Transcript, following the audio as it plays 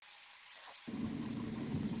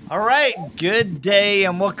All right, good day,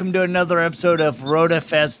 and welcome to another episode of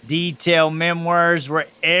RoadFS Detail Memoirs, where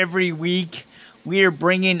every week we are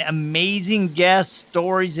bringing amazing guests,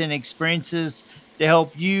 stories, and experiences to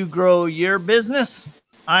help you grow your business.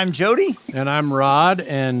 I'm Jody. And I'm Rod,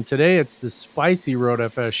 and today it's the spicy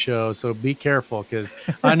RoadFS show, so be careful, because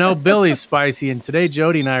I know Billy's spicy, and today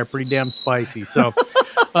Jody and I are pretty damn spicy. So,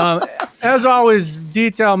 as always,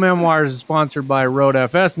 Detail Memoirs is sponsored by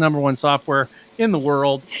RoadFS, #1 software in the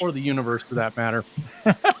world, or the universe for that matter.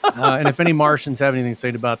 And if any Martians have anything to say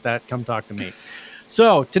about that, come talk to me.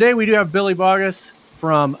 So today we do have Billy Bogus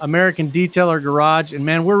from American Detailer Garage. And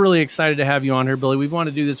man, we're really excited to have you on here, Billy. We've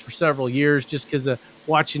wanted to do this for several years just because of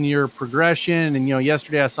watching your progression. And,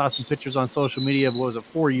 yesterday I saw some pictures on social media of,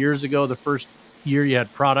 4 years ago, the first year you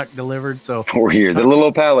had product delivered. So 4 years, the little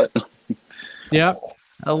old pallet. Yeah.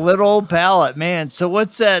 A little old pallet, man. So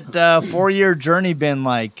what's that 4-year journey been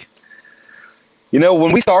like?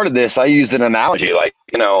 When we started this, I used an analogy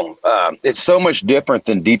it's so much different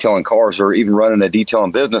than detailing cars or even running a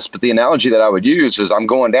detailing business. But the analogy that I would use is I'm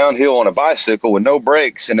going downhill on a bicycle with no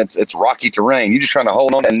brakes, and it's rocky terrain. You're just trying to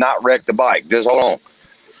hold on and not wreck the bike. Just hold on.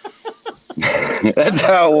 That's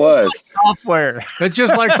how it was. Like software. It's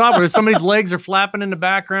just like software. Somebody's legs are flapping in the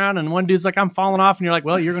background, and one dude's like, I'm falling off. And you're like,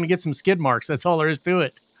 well, you're going to get some skid marks. That's all there is to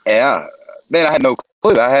it. Yeah. Man, I had no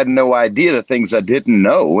clue. I had no idea the things I didn't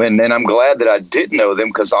know. And then I'm glad that I did know them,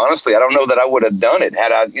 because honestly, I don't know that I would have done it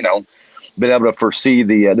had I, been able to foresee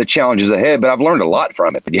the challenges ahead. But I've learned a lot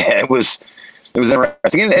from it. But yeah, it was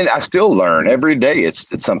interesting. And I still learn every day. It's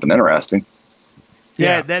something interesting.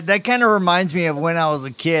 Yeah, that kind of reminds me of when I was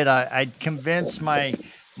a kid. I convinced my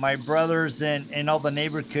brothers and all the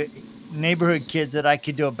neighborhood kids that I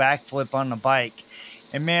could do a backflip on the bike.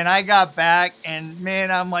 And man, I got back, and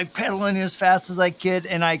man, I'm like pedaling as fast as I could,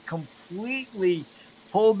 and I completely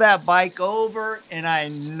pulled that bike over and I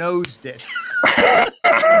nosed it. And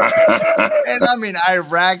I mean, I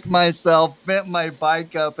racked myself, bent my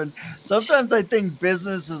bike up. And sometimes I think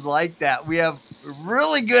business is like that. We have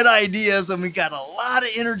really good ideas, and we got a lot of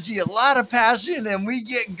energy, a lot of passion, and we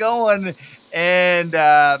get going. And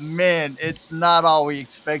man, it's not all we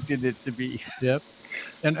expected it to be. Yep.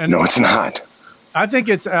 And no, it's not. I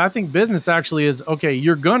think business actually is, okay,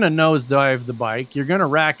 you're going to nosedive the bike. You're going to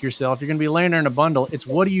rack yourself. You're going to be laying there in a bundle. It's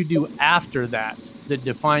what do you do after that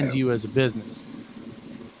defines you as a business.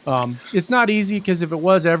 It's not easy, because if it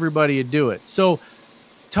was, everybody would do it. So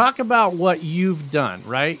talk about what you've done,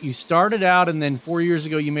 right? You started out, and then 4 years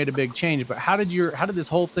ago you made a big change. But how did this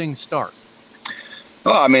whole thing start?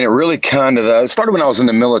 Well, I mean, it really kind of started when I was in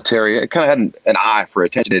the military. It kind of had an eye for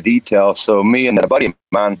attention to detail. So me and a buddy of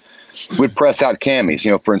mine, we'd press out camis,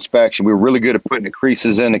 for inspection. We were really good at putting the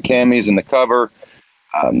creases in the camis and the cover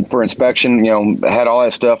for inspection. Had all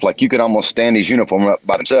that stuff. Like, you could almost stand these uniforms up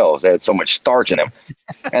by themselves. They had so much starch in them.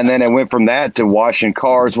 And then it went from that to washing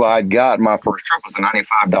cars. Well, I'd got my first truck was a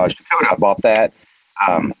 '95 Dodge Dakota. I bought that.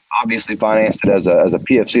 Obviously financed it as a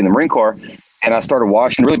PFC in the Marine Corps. And I started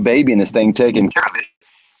washing, really babying this thing, taking care of it.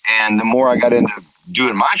 And the more I got into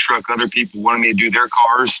doing my truck, other people wanted me to do their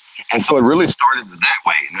cars. And so it really started that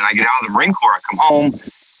way. And then I get out of the Marine Corps, I come home,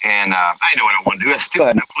 and I didn't know what I wanted to do. I still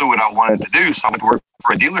had no clue what I wanted to do. So I went to work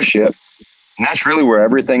for a dealership. And that's really where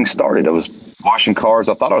everything started. I was washing cars.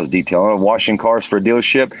 I thought I was detailing. I was washing cars for a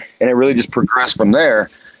dealership. And it really just progressed from there.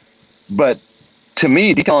 But to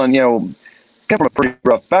me, detailing, came from a pretty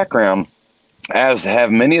rough background, as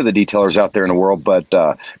have many of the detailers out there in the world. But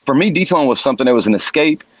for me, detailing was something that was an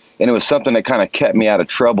escape. And it was something that kind of kept me out of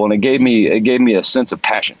trouble, and it gave me a sense of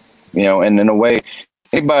passion, and in a way,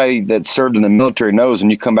 anybody that served in the military knows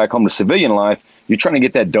when you come back home to civilian life, you're trying to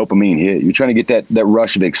get that dopamine hit. You're trying to get that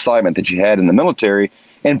rush of excitement that you had in the military.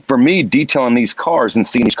 And for me, detailing these cars and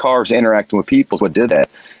seeing these cars interacting with people is what did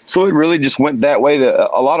that. So it really just went that way.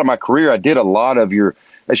 A lot of my career, I did a lot of your,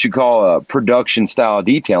 as you call, production style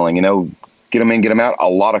detailing, get them in, get them out, a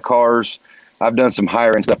lot of cars. I've done some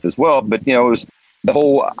higher end stuff as well, but it was, the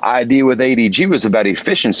whole idea with ADG was about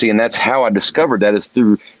efficiency, and that's how I discovered that, is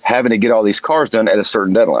through having to get all these cars done at a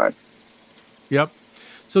certain deadline. Yep.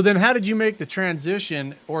 So then how did you make the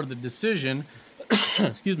transition or the decision,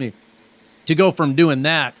 excuse me, to go from doing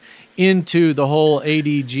that into the whole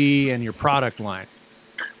ADG and your product line?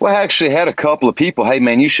 Well, I actually had a couple of people, hey,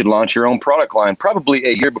 man, you should launch your own product line, probably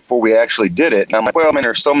a year before we actually did it. And I'm like, well, man,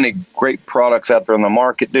 there's so many great products out there on the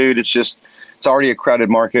market, dude. It's already a crowded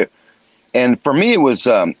market. And for me, it was,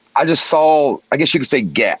 I just saw, I guess you could say,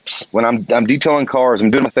 gaps. When I'm detailing cars, I'm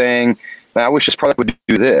doing my thing, man, I wish this product would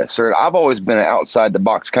do this. Or I've always been an outside the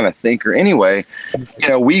box kind of thinker anyway. You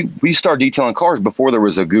know, we started detailing cars before there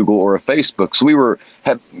was a Google or a Facebook. So we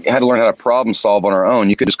had to learn how to problem solve on our own.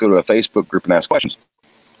 You could just go to a Facebook group and ask questions.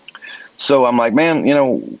 So I'm like, man, you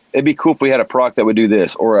know, it'd be cool if we had a product that would do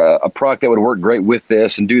this, or a product that would work great with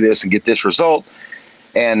this and do this and get this result.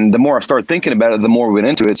 And the more I started thinking about it, the more we went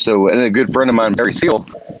into it. So, and a good friend of mine, Barry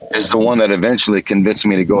Field, is the one that eventually convinced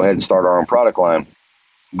me to go ahead and start our own product line.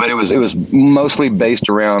 But it was mostly based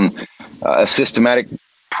around a systematic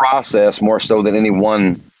process more so than any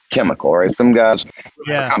one chemical, right? Some guys,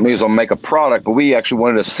 companies will make a product, but we actually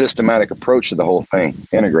wanted a systematic approach to the whole thing,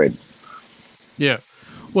 integrated. Yeah.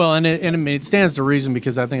 Well, and I mean, it stands to reason,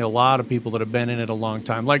 because I think a lot of people that have been in it a long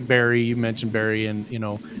time, like Barry, you mentioned Barry, and, you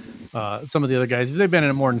know, some of the other guys, if they've been in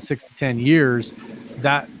it more than 6 to 10 years,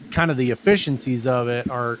 that kind of the efficiencies of it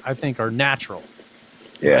I think are natural.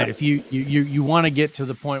 Yeah. Right? If you want to get to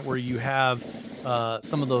the point where you have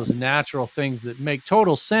some of those natural things that make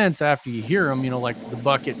total sense after you hear them, you know, like the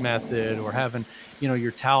bucket method, or having, you know,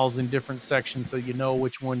 your towels in different sections so you know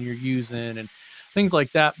which one you're using and things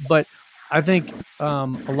like that. But I think a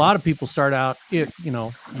lot of people start out, you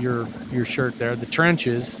know, your shirt there, the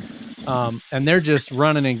trenches, and they're just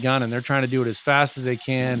running and gunning. They're trying to do it as fast as they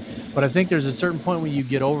can. But I think there's a certain point when you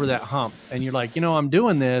get over that hump and you're like, you know, I'm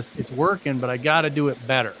doing this, it's working, but I got to do it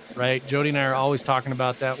better, right? Jody and I are always talking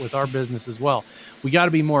about that with our business as well. We got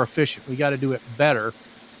to be more efficient. We got to do it better,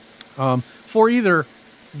 for either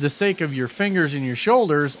the sake of your fingers and your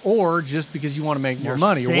shoulders, or just because you want to make more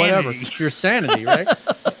money or whatever. Your sanity, right?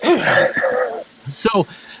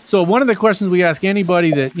 So one of the questions we ask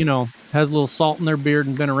anybody that, you know, has a little salt in their beard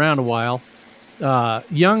and been around a while,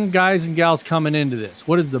 young guys and gals coming into this,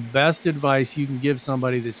 what is the best advice you can give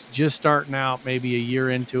somebody that's just starting out, maybe a year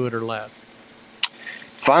into it or less?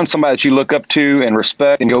 Find somebody that you look up to and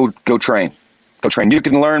respect, and go train. Go train. You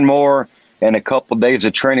can learn more in a couple of days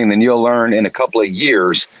of training than you'll learn in a couple of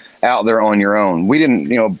years out there on your own. We didn't,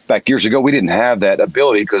 you know, back years ago, we didn't have that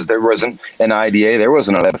ability because there wasn't an IDA. There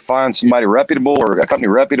wasn't a, find somebody reputable or a company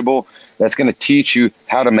reputable that's going to teach you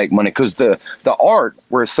how to make money. Because the art,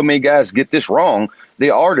 where so many guys get this wrong, the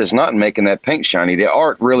art is not in making that paint shiny. The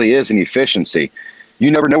art really is in efficiency. You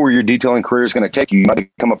never know where your detailing career is going to take you. You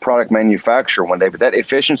might become a product manufacturer one day, but that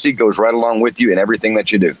efficiency goes right along with you in everything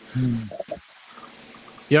that you do.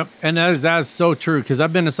 Yep. And that is so true, because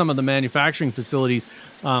I've been to some of the manufacturing facilities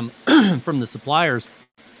from the suppliers,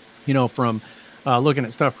 you know, from looking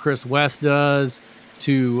at stuff Chris West does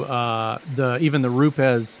to even the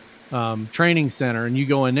Rupes training center, and you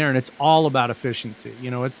go in there and it's all about efficiency.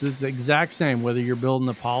 You know, it's this exact same, whether you're building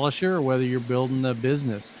the polisher or whether you're building the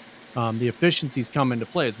business. The efficiencies come into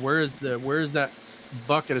place. Where is that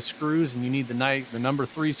bucket of screws, and you need the number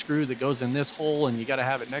 3 screw that goes in this hole, and you got to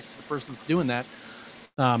have it next to the person that's doing that.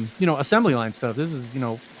 You know, assembly line stuff. This is, you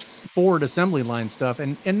know, Ford assembly line stuff,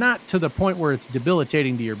 and not to the point where it's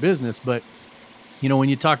debilitating to your business, but, you know, when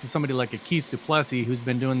you talk to somebody like a Keith Duplessis, who's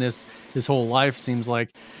been doing this his whole life, seems like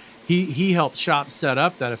he helps shops set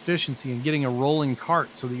up that efficiency and getting a rolling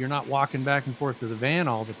cart so that you're not walking back and forth to the van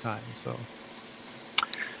all the time. So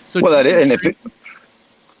well, that is, and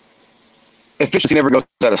efficiency never goes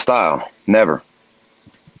out of style. Never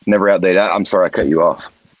outdated. I'm sorry, I cut you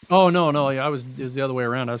off. Oh, no. It was the other way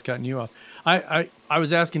around. I was cutting you off. I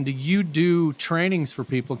was asking, do you do trainings for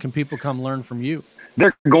people? Can people come learn from you?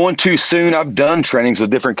 They're going to soon. I've done trainings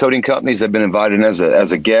with different coating companies that have been invited in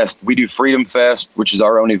as a guest. We do Freedom Fest, which is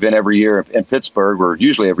our own event every year in Pittsburgh, or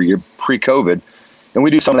usually every year pre-COVID. And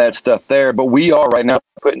we do some of that stuff there. But we are right now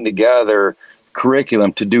putting together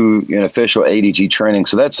curriculum to do an official ADG training.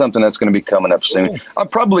 So that's something that's going to be coming up soon. I'm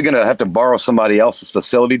probably going to have to borrow somebody else's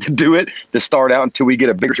facility to do it, to start out until we get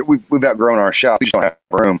a bigger shop. We've outgrown our shop. We just don't have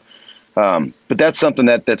room. But that's something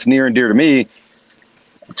that's near and dear to me.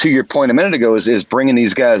 To your point a minute ago, is bringing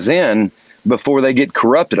these guys in before they get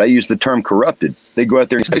corrupted. I use the term corrupted. They go out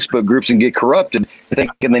there in Facebook groups and get corrupted,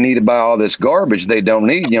 thinking they need to buy all this garbage they don't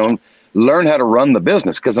need. You know, learn how to run the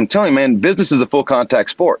business. Because I'm telling you, man, business is a full contact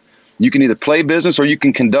sport. You can either play business or you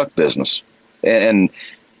can conduct business. And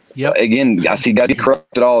again, I see guys get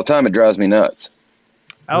corrupted all the time. It drives me nuts.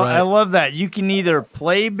 I love that. You can either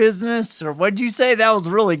play business, or what'd you say? That was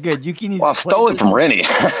really good. You can either I stole it from Rennie.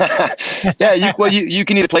 Yeah, you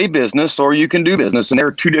can either play business or you can do business. And there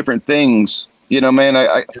are two different things. You know, man,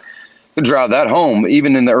 I could drive that home.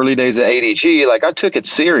 Even in the early days of ADG, like, I took it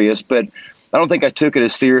serious, but I don't think I took it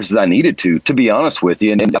as serious as I needed to be honest with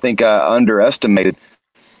you. And I think I underestimated.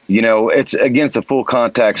 You know, it's against a full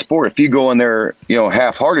contact sport. If you go in there, you know,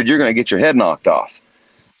 half-hearted, you're going to get your head knocked off.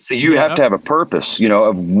 So you have to have a purpose, you know,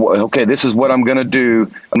 of okay, this is what I'm going to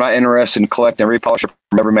do. I'm not interested in collecting every polisher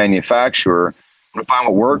from every manufacturer. I'm going to find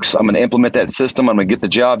what works. I'm going to implement that system. I'm going to get the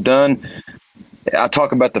job done. I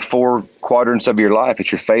talk about the 4 quadrants of your life.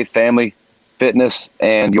 It's your faith, family, fitness,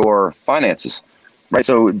 and your finances, right?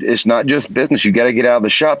 So it's not just business. You got to get out of the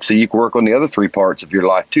shop so you can work on the other 3 parts of your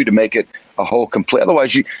life too, to make it a whole complete.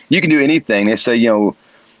 Otherwise, you can do anything. They say, you know,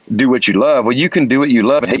 do what you love. Well, you can do what you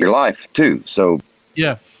love and hate your life too. So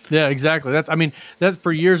yeah, exactly. That's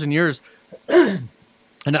for years and years. And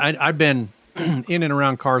I've been in and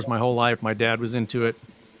around cars my whole life. My dad was into it.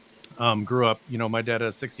 Grew up, you know, my dad had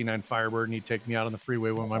a 69 Firebird, and he'd take me out on the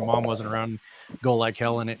freeway when my mom wasn't around, and go like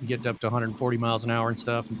hell in it and get up to 140 miles an hour and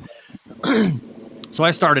stuff. And so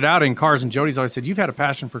I started out in cars, and Jody's always said, you've had a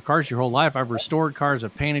passion for cars your whole life. I've restored cars,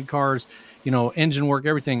 I've painted cars, you know, engine work,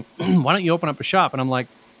 everything. Why don't you open up a shop? And I'm like,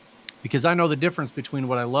 because I know the difference between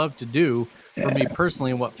what I love to do for me personally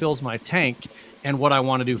and what fills my tank and what I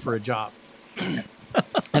want to do for a job.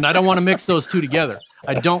 And I don't want to mix those two together.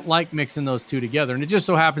 I don't like mixing those two together. And it just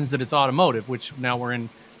so happens that it's automotive, which now we're in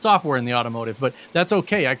software in the automotive, but that's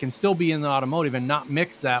okay. I can still be in the automotive and not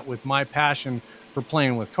mix that with my passion for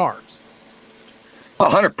playing with cars.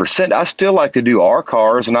 100%. I still like to do our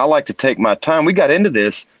cars, and I like to take my time. We got into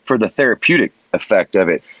this for the therapeutic effect of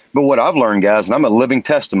it. But what I've learned, guys, and I'm a living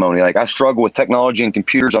testimony, like I struggle with technology and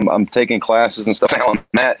computers. I'm taking classes and stuff on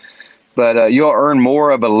that. But you'll earn more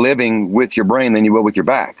of a living with your brain than you will with your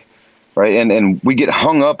back. Right. And we get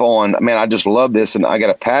hung up on, man, I just love this and I got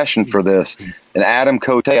a passion for this. And Adam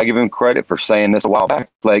Cote, I give him credit for saying this a while back,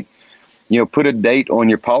 like, you know, put a date on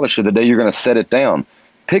your polisher the day you're going to set it down.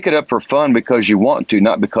 Pick it up for fun because you want to,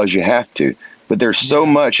 not because you have to. But there's so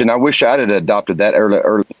much, and I wish I had adopted that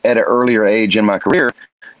at an earlier age in my career,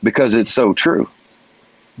 because it's so true.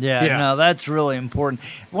 Yeah, no, that's really important.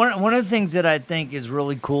 One of the things that I think is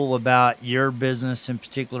really cool about your business in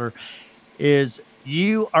particular is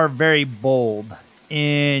you are very bold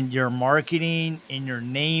in your marketing, in your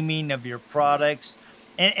naming of your products.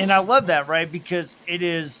 And I love that, right? Because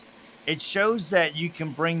it shows that you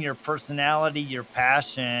can bring your personality, your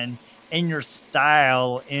passion, and your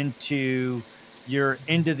style into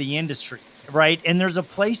the industry, right? And there's a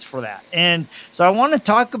place for that. And so I want to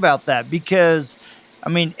talk about that because, I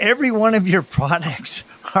mean, every one of your products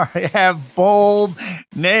have bold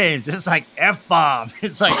names. It's like F-bomb.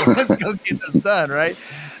 It's like, let's go get this done, right?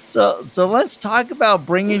 So let's talk about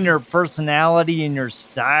bringing your personality and your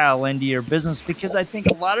style into your business, because I think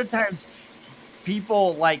a lot of times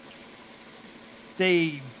people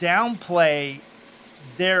they downplay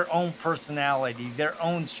their own personality, their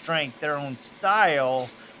own strength, their own style,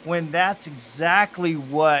 when that's exactly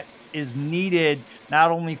what is needed,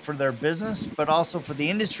 not only for their business, but also for the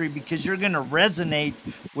industry, because you're going to resonate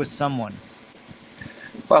with someone.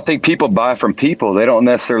 Well, I think people buy from people. They don't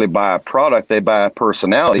necessarily buy a product. They buy a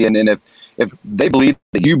personality. And if they believe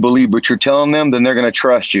that you believe what you're telling them, then they're going to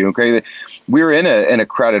trust you. Okay. We're in a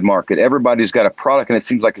crowded market. Everybody's got a product, and it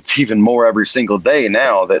seems like it's even more every single day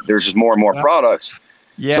now that there's just more and more products.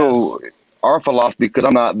 Yes. So our philosophy, because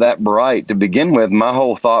I'm not that bright to begin with, my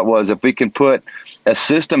whole thought was, if we can put a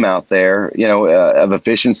system out there, you know, of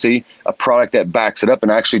efficiency, a product that backs it up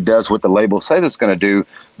and actually does what the labels say that's going to do,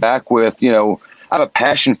 back with, you know, I have a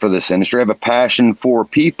passion for this industry. I have a passion for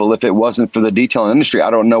people. If it wasn't for the detailing industry, I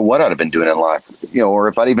don't know what I'd have been doing in life, you know, or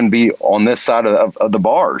if I'd even be on this side of the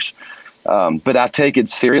bars. But I take it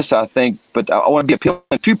serious, I think, but I want to be appealing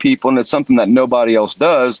to people, and it's something that nobody else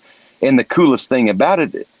does. And the coolest thing about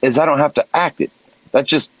it is I don't have to act it. That's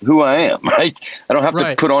just who I am, right? I don't have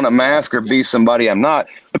to put on a mask or be somebody I'm not.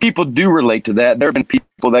 But people do relate to that. There have been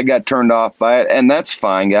people that got turned off by it, and that's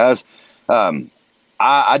fine, guys.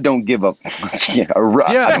 I don't give up.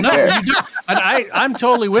 I'm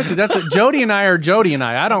totally with you. That's what Jody and I.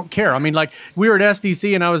 I don't care. I mean, like, we were at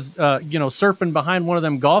SDC, and I was, surfing behind one of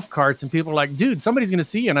them golf carts, and people were like, dude, somebody's going to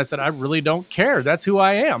see you. And I said, I really don't care. That's who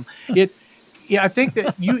I am. I think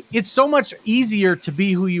that it's so much easier to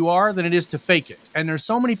be who you are than it is to fake it. And there's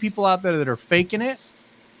so many people out there that are faking it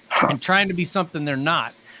and trying to be something they're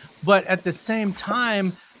not. But at the same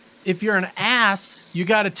time, if you're an ass, you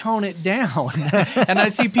got to tone it down. And I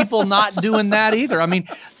see people not doing that either. I mean,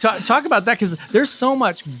 talk about that, because there's so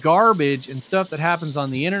much garbage and stuff that happens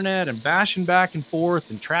on the internet, and bashing back and forth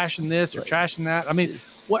and trashing this or trashing that. I mean,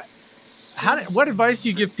 what advice do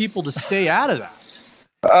you give people to stay out of that?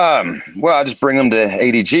 Well, I just bring them to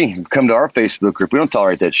ADG. Come to our Facebook group. We don't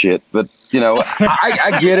tolerate that shit. But, you know,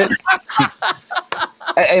 I get it.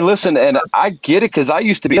 Hey, listen, and I get it, because I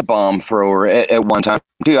used to be a bomb thrower at one time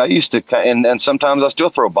too. I used to, and sometimes I still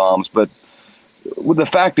throw bombs, but the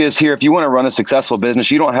fact is here, if you want to run a successful business,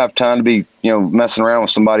 you don't have time to be, messing around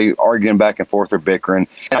with somebody, arguing back and forth or bickering.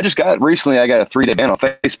 And I got a 3-day ban on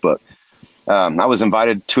Facebook. I was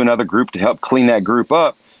invited to another group to help clean that group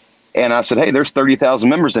up. And I said, hey, there's 30,000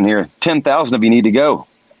 members in here. 10,000 of you need to go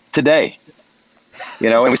today.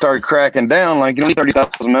 And we started cracking down, like,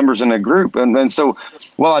 30,000 members in the group. And so,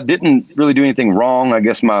 while I didn't really do anything wrong, I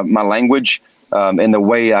guess my language and the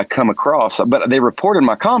way I come across, but they reported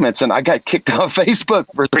my comments and I got kicked off Facebook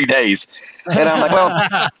for 3 days. And I'm like, well,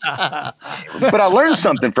 but I learned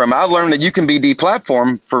something from it. I learned that you can be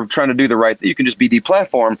deplatformed for trying to do the right thing. You can just be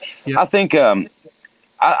deplatformed. Yeah. I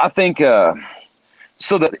think,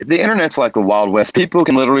 so the internet's like the Wild West. People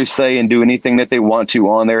can literally say and do anything that they want to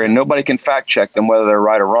on there, and nobody can fact check them whether they're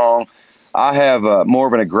right or wrong. I have more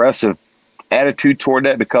of an aggressive attitude toward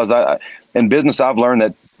that because in business, I've learned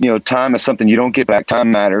that, time is something you don't get back.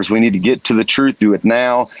 Time matters. We need to get to the truth, do it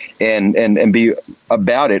now, and be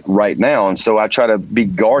about it right now. And so I try to be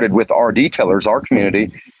guarded with our detailers, our community,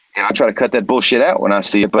 and I try to cut that bullshit out when I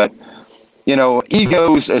see it. But,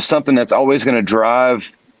 egos is something that's always going to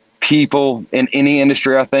drive people in any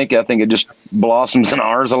industry. I think it just blossoms in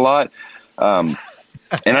ours a lot. And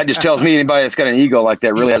that just tells me anybody that's got an ego like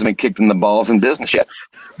that really hasn't been kicked in the balls in business yet.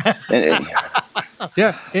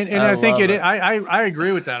 Yeah. And I think I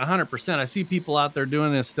agree with that 100%. I see people out there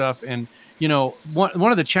doing this stuff. And,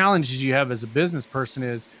 one of the challenges you have as a business person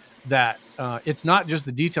is that it's not just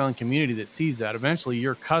the detailing community that sees that. Eventually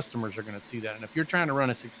your customers are going to see that. And if you're trying to run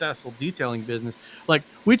a successful detailing business, like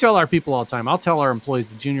we tell our people all the time, I'll tell our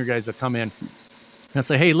employees, the junior guys that come in and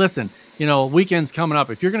say, hey, listen, weekend's coming up.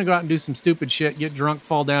 If you're going to go out and do some stupid shit, get drunk,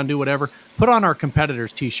 fall down, do whatever, put on our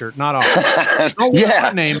competitor's t-shirt, not ours. Don't yeah.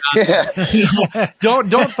 Our name out.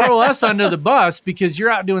 Don't throw us under the bus because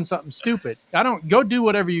you're out doing something stupid. Go do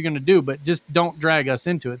whatever you're going to do, but just don't drag us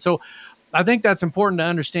into it. So I think that's important to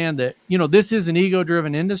understand that, this is an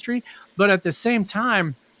ego-driven industry, but at the same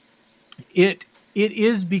time, it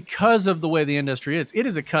is because of the way the industry is. It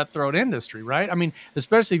is a cutthroat industry, right? I mean,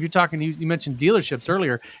 especially if you're talking, you mentioned dealerships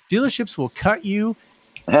earlier. Dealerships will cut you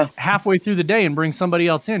halfway through the day and bring somebody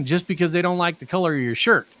else in just because they don't like the color of your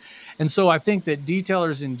shirt. And so I think that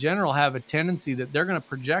detailers in general have a tendency that they're going to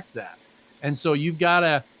project that. And so you've got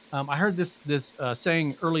to, I heard this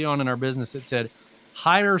saying early on in our business. It said,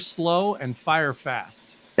 hire slow and fire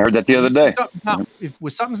fast. I heard that the other day.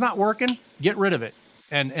 If something's not working, get rid of it.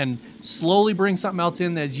 And slowly bring something else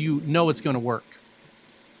in as it's going to work.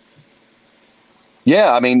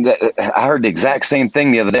 Yeah, I mean, I heard the exact same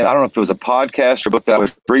thing the other day. I don't know if it was a podcast or book that I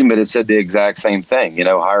was reading, but it said the exact same thing.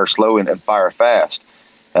 Hire slow and fire fast.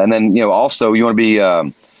 And then, also you want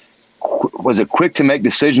to be, quick to make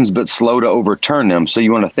decisions but slow to overturn them. So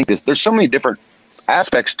you want to think this. There's so many different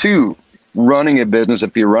aspects to running a business.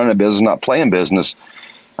 If you're running a business, not playing business.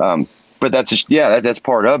 But that's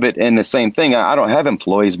part of it. And the same thing, I don't have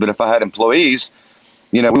employees, but if I had employees,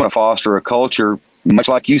 we want to foster a culture much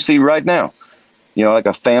like you see right now, like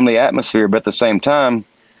a family atmosphere. But at the same time,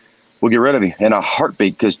 we'll get rid of you in a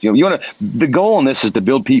heartbeat because the goal in this is to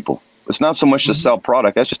build people. It's not so much to sell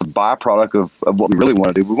product. That's just a byproduct of what we really want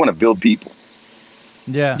to do. We want to build people.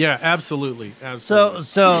 Yeah, absolutely.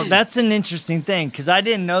 So that's an interesting thing because I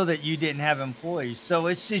didn't know that you didn't have employees. So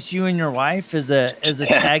it's just you and your wife as a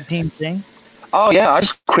tag team thing. Oh yeah, I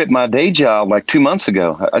just quit my day job like 2 months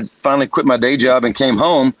ago. I finally quit my day job and came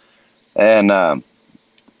home, and now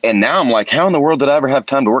I'm like, how in the world did I ever have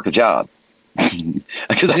time to work a job?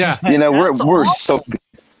 Because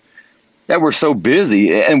we're so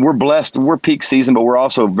busy and we're blessed. We're peak season, but we're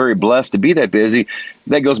also very blessed to be that busy.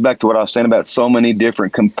 That goes back to what I was saying about so many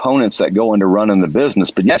different components that go into running the business.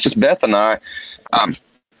 But yeah, it's just Beth and I.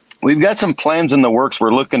 We've got some plans in the works.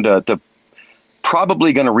 We're looking to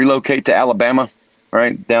probably going to relocate to Alabama,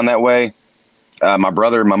 right down that way. My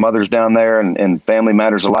brother and my mother's down there, and family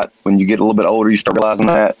matters a lot. When you get a little bit older, you start realizing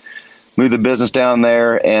that. Move the business down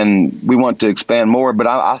there, and we want to expand more. But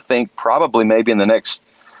I think probably maybe in the next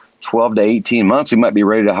 12 to 18 months, we might be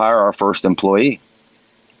ready to hire our first employee.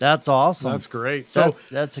 That's awesome. That's great. So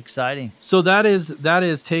that's exciting. So that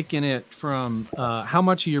is taking it from how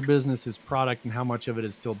much of your business is product and how much of it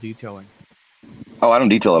is still detailing? Oh, I don't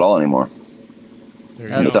detail at all anymore.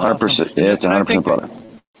 It's 100%. Awesome. Yeah, it's 100% product.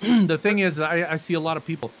 The thing is, I see a lot of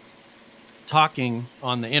people talking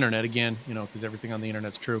on the internet again, because everything on the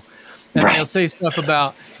internet's true. And they'll say stuff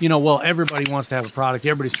about, well, everybody wants to have a product.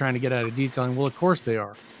 Everybody's trying to get out of detailing. Well, of course they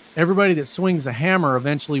are. Everybody that swings a hammer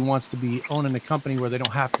eventually wants to be owning a company where they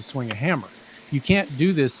don't have to swing a hammer. You can't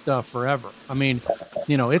do this stuff forever. I mean,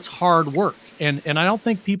 it's hard work. And I don't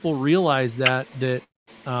think people realize that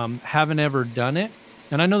having ever done it,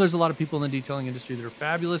 And I know there's a lot of people in the detailing industry that are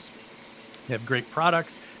fabulous. They have great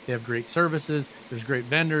products. They have great services. There's great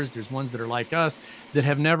vendors. There's ones that are like us that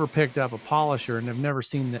have never picked up a polisher and have never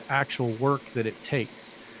seen the actual work that it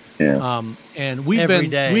takes. Yeah. And we've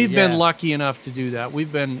been lucky enough to do that.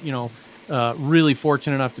 We've been, really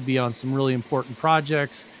fortunate enough to be on some really important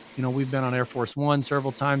projects. We've been on Air Force One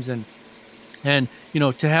several times, and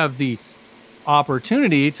to have the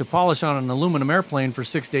opportunity to polish on an aluminum airplane for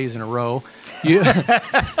 6 days in a row,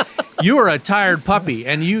 you are a tired puppy,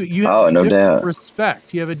 and you have no doubt.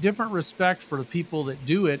 respect. You have a different respect for the people that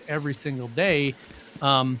do it every single day.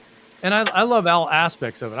 And I love all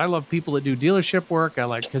aspects of it. I love people that do dealership work. I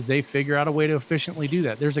like, because they figure out a way to efficiently do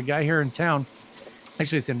that. There's a guy here in town,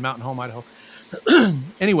 actually it's in Mountain Home, Idaho.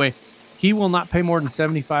 Anyway, he will not pay more than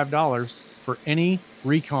 $75 for any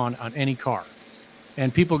recon on any car.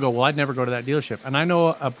 And people go, well, I'd never go to that dealership. And I know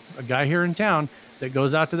a guy here in town that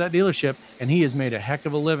goes out to that dealership, and he has made a heck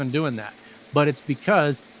of a living doing that. But it's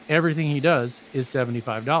because everything he does is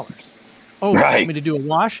 $75. Oh, right. You want me to do a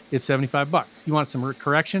wash? It's $75. You want some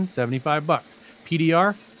correction? $75.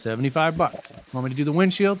 PDR? $75. You want me to do the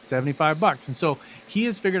windshield? $75. And so he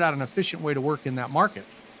has figured out an efficient way to work in that market.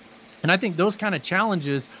 And I think those kind of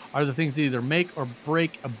challenges are the things that either make or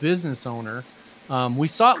break a business owner. We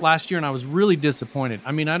saw it last year, and I was really disappointed.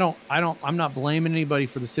 I mean, I'm not blaming anybody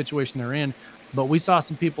for the situation they're in, but we saw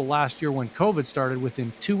some people last year when COVID started.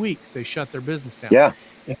 Within 2 weeks, they shut their business down. Yeah.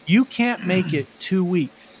 If you can't make it 2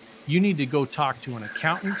 weeks, you need to go talk to an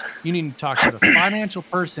accountant. You need to talk to the financial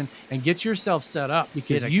person and get yourself set up,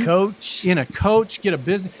 because get a coach, get a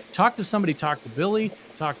business, talk to somebody, talk to Billy,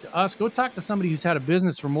 talk to us, go talk to somebody who's had a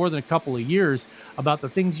business for more than a couple of years about the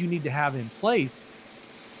things you need to have in place.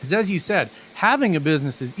 Because as you said, having a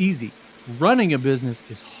business is easy. Running a business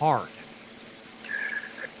is hard.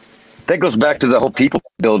 That goes back to the whole people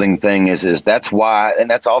building thing is that's why, and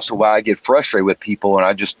that's also why I get frustrated with people. And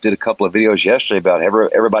I just did a couple of videos yesterday about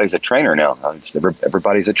everybody's a trainer now.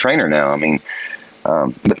 Everybody's a trainer now. I mean,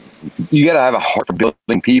 but you got to have a heart for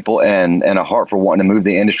building people and a heart for wanting to move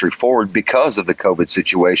the industry forward because of the COVID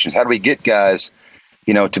situations. How do we get guys,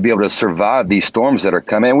 to be able to survive these storms that are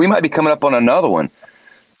coming? And we might be coming up on another one.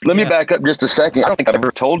 Let me back up just a second. I don't think I've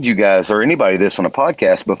ever told you guys or anybody this on a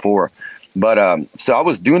podcast before. But so I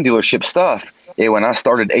was doing dealership stuff. And when I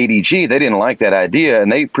started ADG, they didn't like that idea, and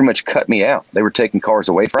they pretty much cut me out. They were taking cars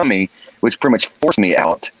away from me, which pretty much forced me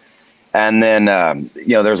out. And then,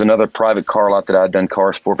 there's another private car lot that I'd done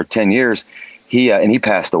cars for 10 years. He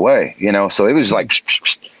passed away, so it was like,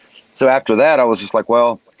 so after that, I was just like,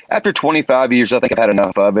 well, after 25 years, I think I've had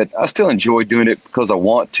enough of it. I still enjoy doing it because I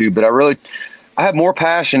want to, but I have more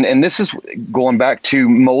passion. And this is going back to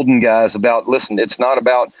molding guys about, listen, it's not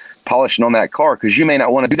about polishing on that car, because you may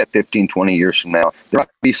not want to do that 15, 20 years from now. There might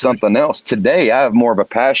be something else. Today, I have more of a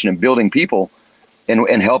passion in building people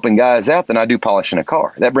and helping guys out than I do polishing a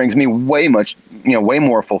car. That brings me way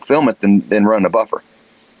more fulfillment than running a buffer.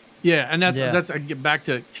 Yeah. And that's I get back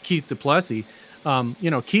to Keith Duplessis.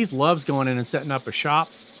 Keith loves going in and setting up a shop,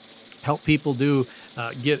 help people get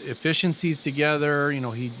efficiencies together.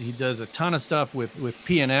 He does a ton of stuff with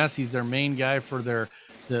P&S. He's their main guy for their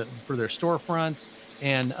storefronts.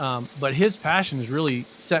 And but his passion is really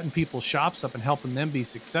setting people's shops up and helping them be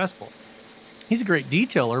successful. He's a great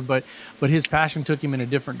detailer, but his passion took him in a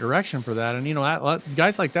different direction for that. And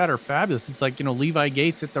guys like that are fabulous. It's like Levi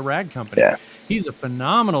Gates at the Rag Company. Yeah. He's a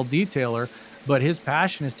phenomenal detailer, but his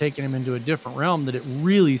passion has taken him into a different realm that it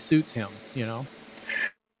really suits him. I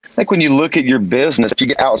think when you look at your business, if you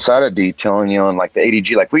get outside of detailing, and like the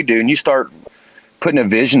ADG, like we do, and you start putting a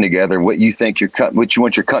vision together, what you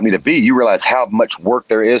want your company to be, you realize how much work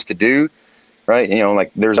there is to do, right?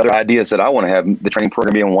 Like there's other ideas that I want to have, the training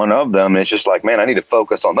program being one of them. And it's just like, man, I need to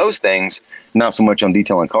focus on those things, not so much on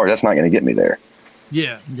detailing cars. That's not going to get me there.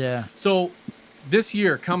 Yeah. Yeah. So this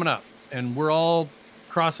year coming up, and we're all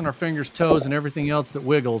crossing our fingers, toes, and everything else that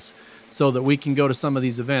wiggles so that we can go to some of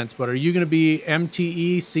these events. But are you going to be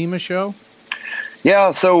MTE SEMA show?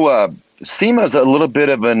 Yeah. So, SEMA is a little bit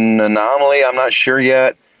of an anomaly. I'm not sure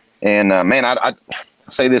yet. And man, I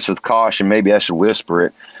say this with caution. Maybe I should whisper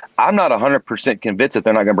it. I'm not 100% convinced that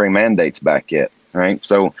they're not going to bring mandates back yet. Right.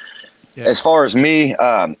 So as far as me,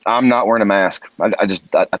 I'm not wearing a mask.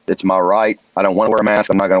 It's my right. I don't want to wear a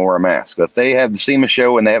mask. I'm not going to wear a mask. But if they have the SEMA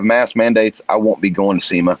show and they have mask mandates, I won't be going to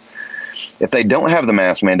SEMA. If they don't have the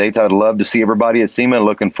mask mandates, I'd love to see everybody at SEMA.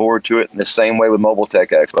 Looking forward to it in the same way with Mobile Tech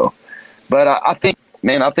Expo. But I think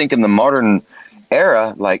in the modern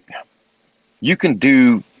era, like you can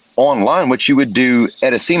do online, which you would do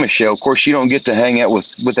at a SEMA show. Of course, you don't get to hang out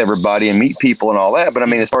with everybody and meet people and all that. But I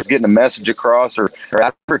mean, as far as getting a message across or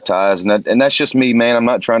advertise, and that's just me, man. I'm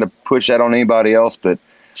not trying to push that on anybody else, but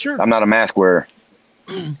sure, I'm not a mask wearer.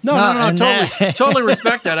 No, totally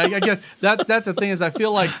respect that. I guess that's the thing is I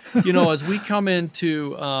feel like, as we come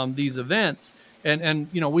into these events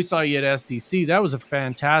and we saw you at SDC, that was a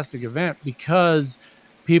fantastic event because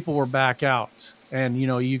people were back out and,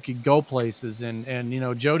 you could go places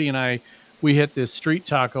and Jody and I, we hit this street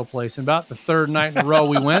taco place and about the third night in a row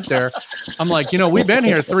we went there. I'm like, we've been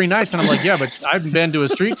here 3 nights and I'm like, yeah, but I haven't been to a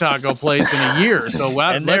street taco place in a year. So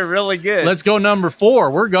and they're really good. Let's go number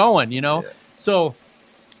 4. We're going, So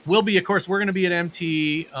we're going to be at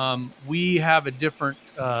MT. We have a different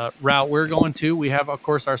route we're going to. We have, of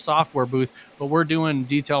course, our software booth, but we're doing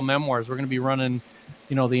detailed memoirs. We're going to be running,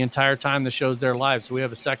 the entire time the show's there live. So we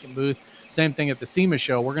have a second booth. Same thing at the SEMA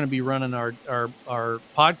show. We're going to be running our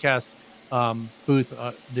podcast booth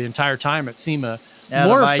the entire time at SEMA.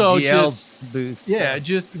 More so just booth. Yeah,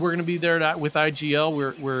 just we're going to be there with IGL.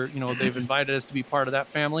 We're they've invited us to be part of that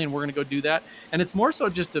family, and we're going to go do that. And it's more so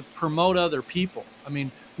just to promote other people. I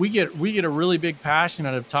mean, we get a really big passion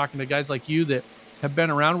out of talking to guys like you that have been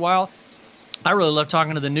around a while. I really love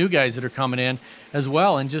talking to the new guys that are coming in as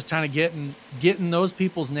well, and just kind of getting those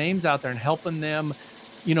people's names out there and helping them,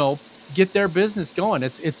 get their business going.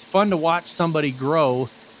 It's fun to watch somebody grow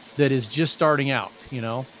that is just starting out.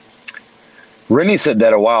 Rennie said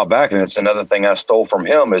that a while back, and it's another thing I stole from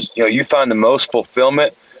him is, you find the most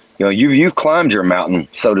fulfillment. You've climbed your mountain,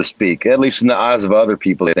 so to speak, at least in the eyes of other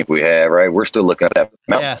people they think we have, right? We're still looking at that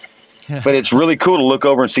mountain. Yeah. But it's really cool to look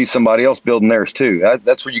over and see somebody else building theirs too.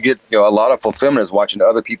 That's where you get a lot of fulfillment is watching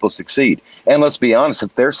other people succeed. And let's be honest,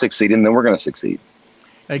 if they're succeeding, then we're going to succeed.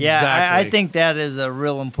 Exactly. Yeah, I think that is a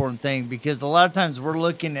real important thing because a lot of times we're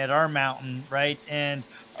looking at our mountain, right? And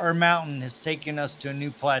our mountain has taken us to a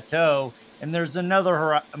new plateau. And there's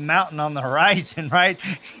another mountain on the horizon, right?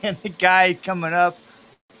 And the guy coming up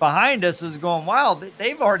behind us is going, wow,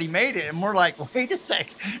 they've already made it. And we're like, wait a sec,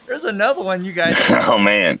 there's another one you guys. Oh,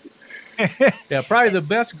 man. Yeah, probably the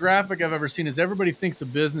best graphic I've ever seen is everybody thinks a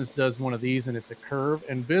business does one of these and it's a curve.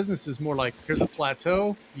 And business is more like, here's a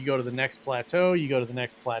plateau. You go to the next plateau. You go to the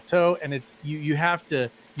next plateau. And it's you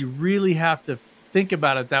really have to think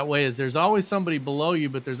about it that way is there's always somebody below you,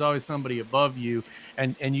 but there's always somebody above you.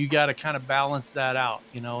 And you got to kind of balance that out.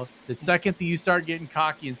 The second that you start getting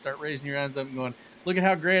cocky and start raising your hands up and going, look at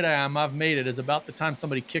how great I am, I've made it, is about the time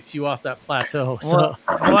somebody kicks you off that plateau. So,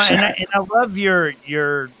 and I love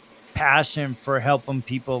your passion for helping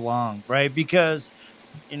people along, right? Because,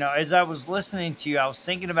 as I was listening to you, I was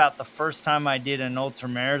thinking about the first time I did an ultra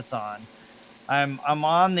marathon. I'm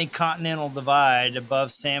on the Continental Divide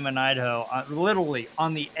above Salmon, Idaho, literally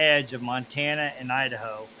on the edge of Montana and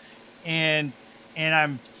Idaho. And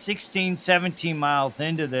I'm 16, 17 miles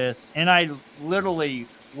into this, and I literally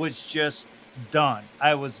was just done.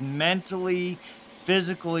 I was mentally,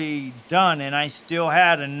 physically done, and I still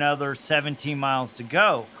had another 17 miles to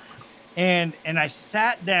go. And I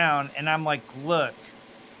sat down, and I'm like, look,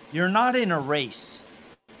 you're not in a race.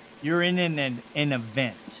 You're in an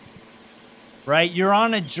event, right? You're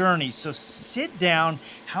on a journey. So sit down.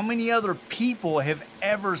 How many other people have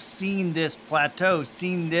ever seen this plateau,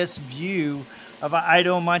 seen this view of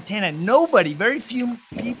Idaho, Montana? Nobody, very few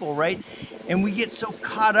people, right? And we get so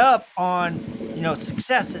caught up on,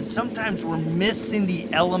 success that sometimes we're missing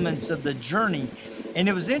the elements of the journey. And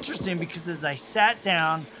it was interesting because as I sat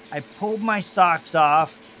down, I pulled my socks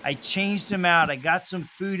off, I changed them out, I got some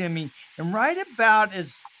food in me. And right about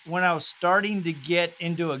as when I was starting to get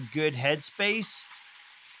into a good headspace,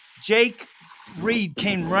 Jake Reed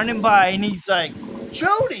came running by and he's like,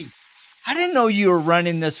 Jody, I didn't know you were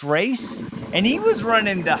running this race. And he was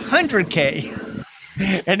running the 100K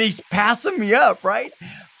and he's passing me up, right?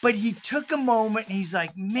 But he took a moment and he's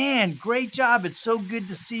like, man, great job. It's so good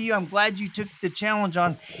to see you. I'm glad you took the challenge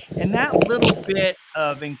on. And that little bit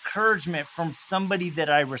of encouragement from somebody that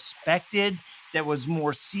I respected, that was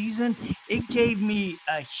more seasoned, it gave me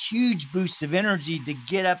a huge boost of energy to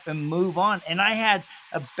get up and move on. And I had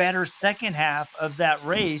a better second half of that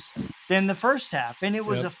race than the first half. And it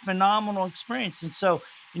was a phenomenal experience. And so,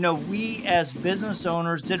 we as business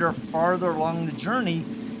owners that are farther along the journey,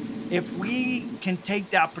 if we can take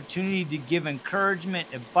the opportunity to give encouragement,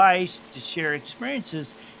 advice, to share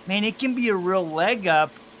experiences, man, it can be a real leg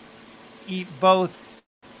up, both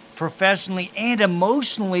professionally and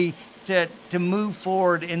emotionally, to move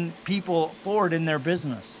forward in their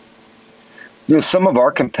business. Some of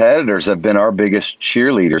our competitors have been our biggest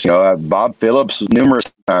cheerleaders. Bob Phillips numerous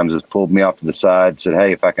times has pulled me off to the side, said,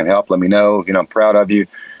 hey, if I can help, let me know. I'm proud of you.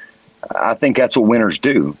 I think that's what winners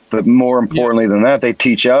do. But more importantly than that, they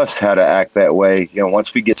teach us how to act that way.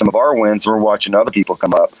 Once we get some of our wins, we're watching other people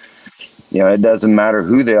come up. It doesn't matter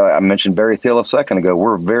who they are. I mentioned Barry Thiel a second ago.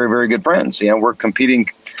 We're very, very good friends. We're competing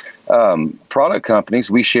product companies.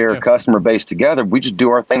 We share a customer base together. We just do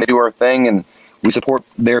our thing. They do our thing, and we support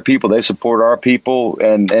their people. They support our people,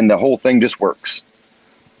 and the whole thing just works.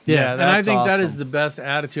 Yeah, and I think awesome. That is the best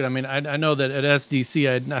attitude. I mean, I know that at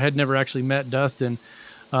SDC, I had never actually met Dustin,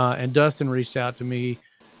 and Dustin reached out to me,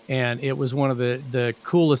 and it was one of the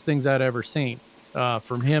coolest things I'd ever seen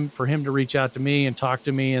for him to reach out to me and talk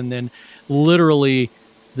to me. And then literally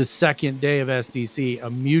the second day of SDC, a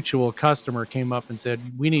mutual customer came up and said,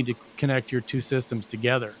 we need to connect your two systems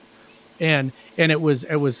together. And it was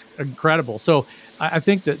incredible. So I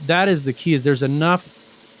think that is the key, is there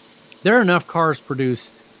are enough cars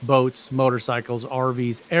produced, boats, motorcycles,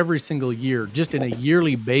 RVs every single year, just in a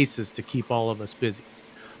yearly basis, to keep all of us busy,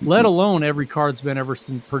 let alone every car that's been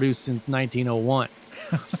produced since 1901.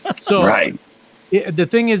 So right. The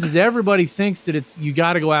thing is everybody thinks that you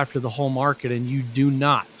got to go after the whole market, and you do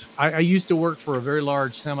not. I used to work for a very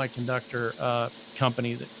large semiconductor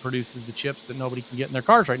company that produces the chips that nobody can get in their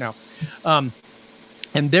cars right now.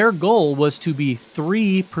 And their goal was to be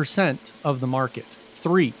 3% of the market.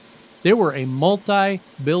 3. They were a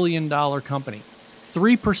multi-billion-dollar company.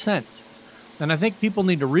 3%. And I think people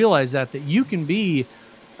need to realize that you can be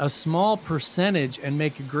a small percentage and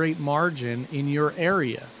make a great margin in your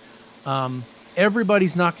area.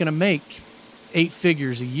 Everybody's not going to make 8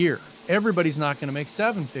 figures a year. Everybody's not going to make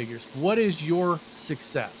 7 figures. What is your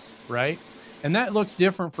success, right? And that looks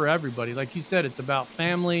different for everybody. Like you said, it's about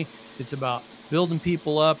family. It's about building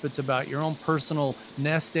people up. It's about your own personal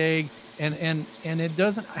nest egg. And it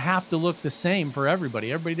doesn't have to look the same for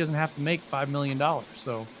everybody. Everybody doesn't have to make $5 million.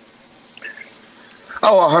 So.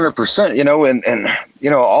 Oh, 100%,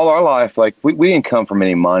 and all our life, like we didn't come from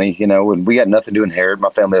any money, and we got nothing to inherit. My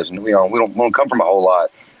family doesn't, we don't come from a whole lot.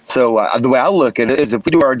 So the way I look at it is, if we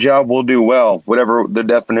do our job, we'll do well. Whatever the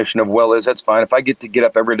definition of well is, that's fine. If I get to get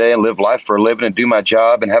up every day and live life for a living and do my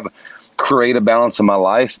job and create a balance in my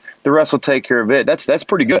life, the rest will take care of it. That's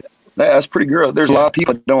pretty good. That's pretty good. There's a lot of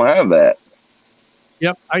people that don't have that.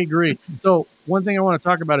 Yep, I agree. So one thing I want to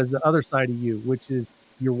talk about is the other side of you, which is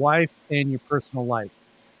your wife and your personal life,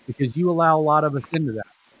 because you allow a lot of us into that.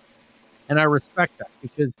 And I respect that,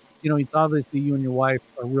 because, it's obviously you and your wife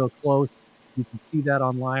are real close. You can see that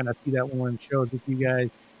online. I see that when we're in shows with you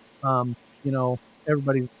guys.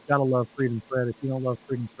 Everybody's got to love Freedom Fred. If you don't love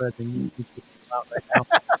Freedom Fred, then you need to out right now.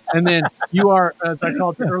 And then you are, as I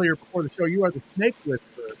called it earlier before the show, you are the snake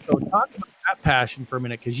whisperer. So talk about that passion for a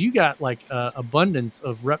minute, because you got like abundance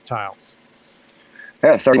of reptiles.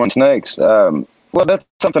 Yeah, 31 snakes. Well, that's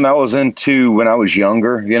something I was into when I was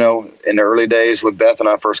younger. In the early days when Beth and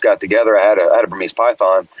I first got together, I had a Burmese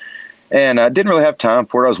python, and I didn't really have time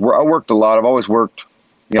for it. I worked a lot. I've always worked,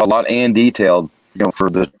 a lot and detailed, for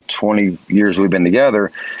the 20 years we've been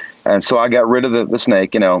together. And so I got rid of the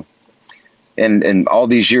snake, and all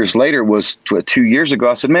these years later was 2 years ago.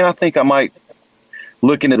 I said, man, I think I might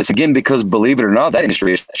look into this again, because believe it or not, that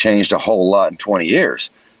industry has changed a whole lot in 20 years,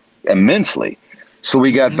 immensely. So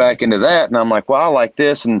we got back into that, and I'm like, well, I like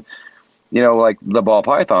this. And, like the ball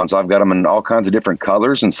pythons, I've got them in all kinds of different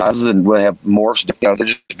colors and sizes, and we have morphs, they're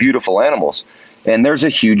just beautiful animals. And there's a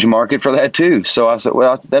huge market for that too. So I said,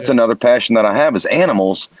 well, that's another passion that I have, is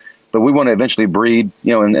animals, but we want to eventually breed,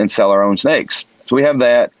 and sell our own snakes. So we have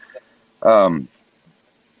that.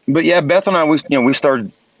 But yeah, Beth and I, we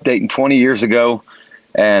started dating 20 years ago,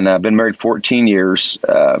 and I've been married 14 years.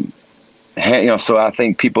 So I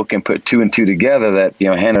think people can put 2 and 2 together, that,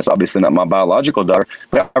 Hannah's obviously not my biological daughter,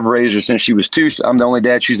 but I've raised her since she was 2. So I'm the only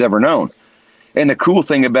dad she's ever known. And the cool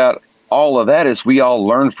thing about all of that is we all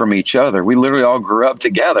learn from each other. We literally all grew up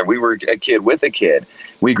together. We were a kid with a kid.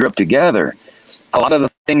 We grew up together. A lot of the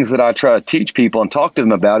things that I try to teach people and talk to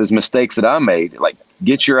them about is mistakes that I made. Like,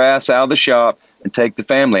 get your ass out of the shop and take the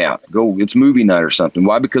family out. Go, it's movie night or something.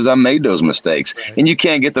 Why? Because I made those mistakes, and you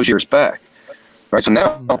can't get those years back. Right. So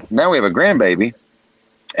now we have a grandbaby,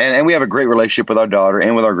 and we have a great relationship with our daughter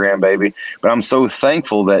and with our grandbaby. But I'm so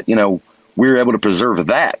thankful that, we were able to preserve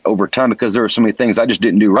that over time, because there were so many things I just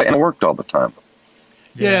didn't do right, and it worked all the time.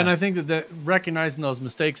 Yeah. And I think that recognizing those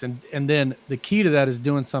mistakes, and then the key to that is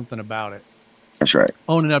doing something about it. That's right.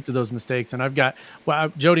 Owning up to those mistakes. And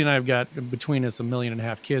Jody and I have got between us 1.5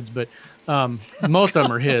 million kids, but most of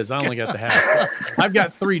them are his. I only got the half. I've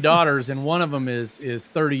got 3 daughters, and one of them is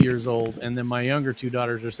 30 years old. And then my younger 2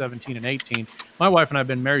 daughters are 17 and 18. My wife and I have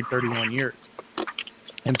been married 31 years.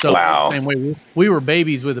 And so wow. Same way we were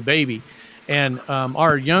babies with a baby. And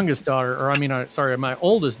our youngest daughter, my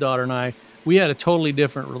oldest daughter and I, we had a totally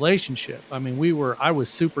different relationship. I mean, I was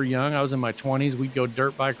super young. I was in my 20s. We'd go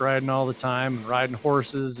dirt bike riding all the time and riding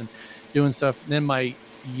horses and doing stuff. And then my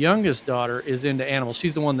youngest daughter is into animals.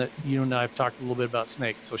 She's the one that you and I have talked a little bit about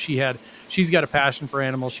snakes. So she's got a passion for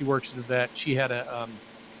animals. She works at a vet. She had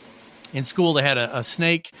in school, they had a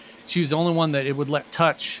snake. She was the only one that it would let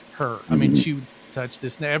touch her. I mean, she would touch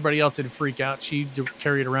this. Everybody else would freak out. She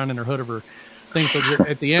carried it around in her hood of her thing. So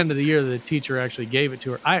at the end of the year, the teacher actually gave it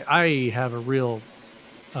to her. I have a real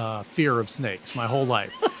fear of snakes my whole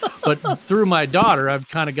life. But through my daughter, I've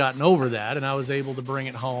kind of gotten over that, and I was able to bring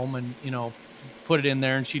it home and, put it in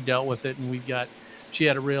there, and she dealt with it. And she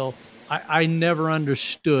had a real, I never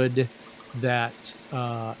understood that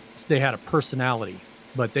they had a personality,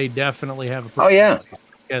 but they definitely have a personality. Oh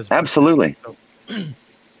yeah, absolutely. So,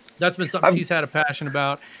 that's been something she's had a passion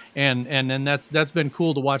about, and then that's been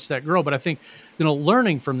cool to watch that grow. But I think,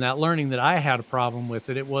 learning that I had a problem with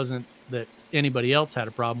it, it wasn't that anybody else had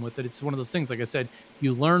a problem with it. It's one of those things, like I said,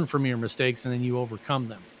 you learn from your mistakes and then you overcome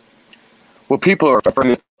them. Well, people are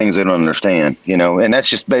afraid of things they don't understand, and that's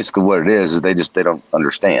just basically what it is they don't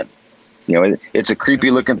understand. It's a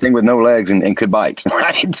creepy looking thing with no legs and could bite,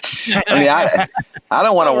 right? I mean, I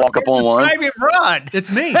don't want to walk up on one. Rod.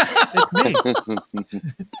 It's me. It's me.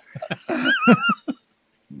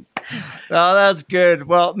 Oh, that's good.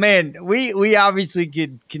 Well, man, we obviously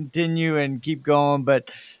could continue and keep going,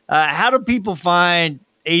 but how do people find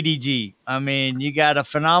ADG? I mean, you got a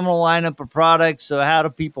phenomenal lineup of products, so how do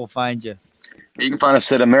people find you? You can find us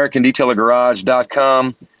at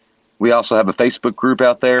AmericanDetailerGarage.com. We also have a Facebook group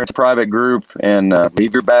out there. It's a private group, and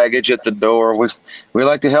leave your baggage at the door. We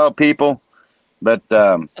like to help people, but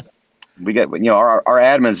we get our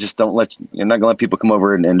admins just don't you're not gonna let people come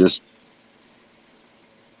over and just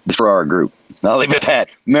destroy our group. I'll leave it at that.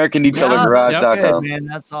 AmericanDetailerGarage.com. Man,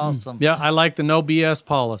 that's awesome. Yeah, I like the no BS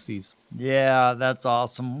policies. Yeah, that's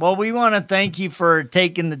awesome. Well, we want to thank you for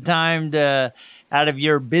taking the time out of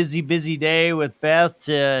your busy day with Beth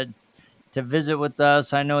to visit with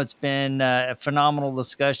us. I know it's been a phenomenal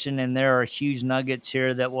discussion, and there are huge nuggets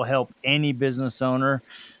here that will help any business owner.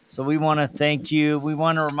 So we want to thank you. We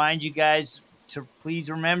want to remind you guys to please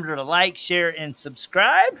remember to like, share, and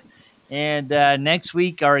subscribe. And next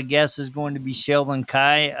week, our guest is going to be Sheldon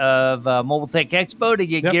Kai of Mobile Tech Expo to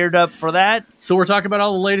get geared up for that. So we're talking about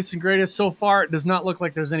all the latest and greatest. So far, it does not look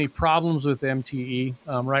like there's any problems with MTE.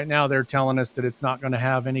 Right now, they're telling us that it's not going to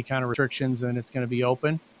have any kind of restrictions and it's going to be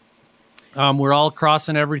open. We're all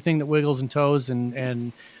crossing everything that wiggles and toes,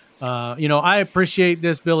 and I appreciate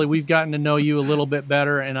this, Billy. We've gotten to know you a little bit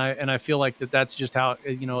better, and I feel like that's just how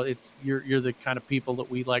it's you're the kind of people that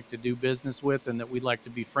we like to do business with and that we like to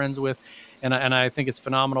be friends with, and I think it's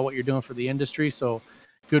phenomenal what you're doing for the industry. So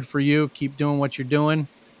good for you. Keep doing what you're doing.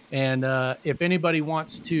 And if anybody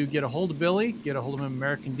wants to get a hold of Billy, get a hold of him,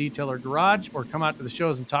 American Detailer Garage, or come out to the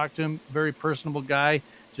shows and talk to him. Very personable guy.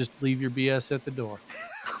 Just leave your BS at the door.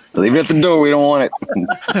 Leave it at the door. We don't want it.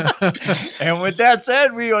 And with that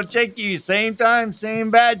said, we will check you same time,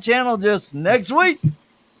 same bad channel, just next week.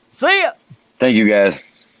 See ya. Thank you, guys.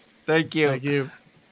 Thank you. Thank you.